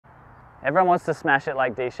Everyone wants to smash it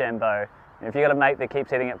like DeChambeau. And if you've got a mate that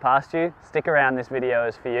keeps hitting it past you, stick around, this video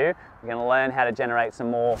is for you. We're going to learn how to generate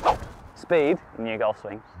some more speed in your golf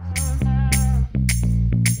swing.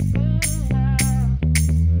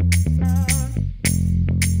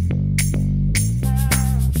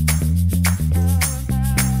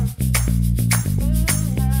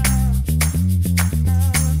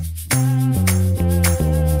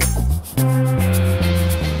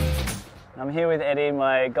 I'm here with Eddie,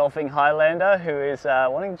 my golfing Highlander, who is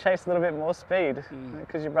wanting to chase a little bit more speed.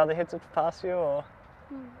 Because your brother hits it past you, or?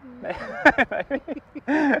 Maybe.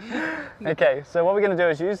 Okay, so what we're going to do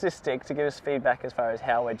is use this stick to give us feedback as far as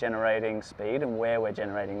how we're generating speed and where we're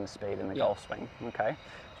generating the speed in the golf swing. Okay,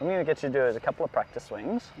 so what I'm going to get you to do is a couple of practice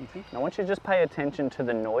swings. And I want you to just pay attention to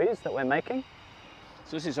the noise that we're making.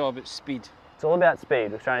 So this is all about speed? It's all about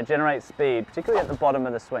speed. We're trying to generate speed, particularly at the bottom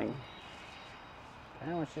of the swing.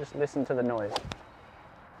 Okay, I want you to just listen to the noise.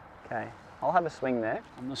 Okay, I'll have a swing there.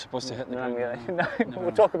 I'm not supposed to hit the ground. No,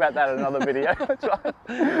 we'll talk about that in another video. That's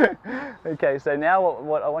right. Okay, so now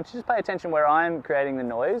what I want you to just pay attention where I'm creating the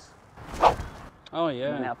noise. Oh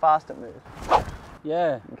yeah. And how fast it moves.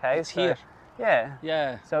 Yeah. Okay, it's here. Yeah.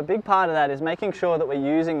 Yeah. So a big part of that is making sure that we're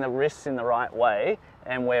using the wrists in the right way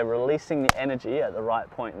and we're releasing the energy at the right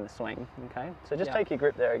point in the swing. Okay, so just take your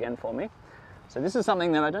grip there again for me. So this is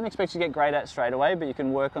something that I don't expect you to get great at straight away, but you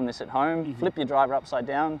can work on this at home. Flip your driver upside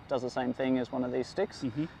down, does the same thing as one of these sticks.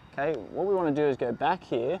 Okay, what we want to do is go back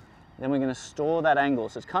here, then we're going to store that angle.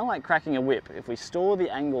 So it's kind of like cracking a whip. If we store the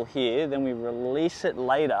angle here, then we release it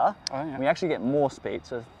later, we actually get more speed.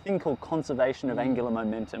 So a thing called conservation of angular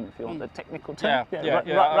momentum, if you want the technical term.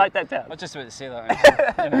 Write that down. I was just about to say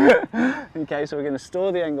that. Okay, so we're going to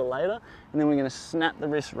store the angle later, and then we're going to snap the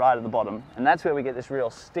wrist right at the bottom. And that's where we get this real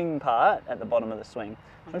sting part at the bottom of the swing.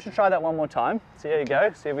 I want you to try that one more time. So here you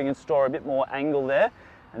go. See if we can store a bit more angle there,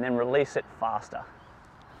 and then release it faster.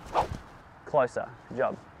 Closer. Good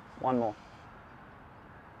job. One more.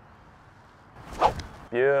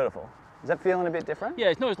 Beautiful. Is that feeling a bit different? Yeah,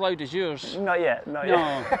 it's not as loud as yours. Not yet, not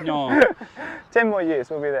yet. No. 10 more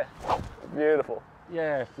years, we'll be there. Beautiful.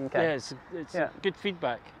 Yeah, okay. Yeah, it's good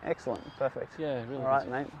feedback. Excellent, perfect. Yeah, really. All right,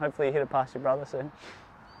 mate. Hopefully you hit it past your brother soon.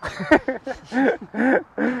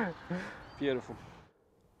 Beautiful.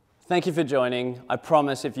 Thank you for joining. I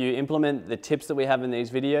promise if you implement the tips that we have in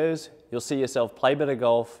these videos, you'll see yourself play better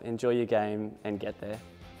golf, enjoy your game, and get there.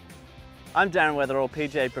 I'm Darren Weatherall,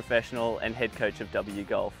 PGA professional and head coach of W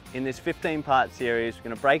Golf. In this 15-part series, we're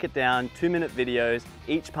going to break it down, 2-minute videos,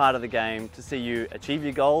 each part of the game to see you achieve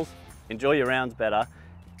your goals, enjoy your rounds better,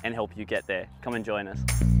 and help you get there. Come and join us.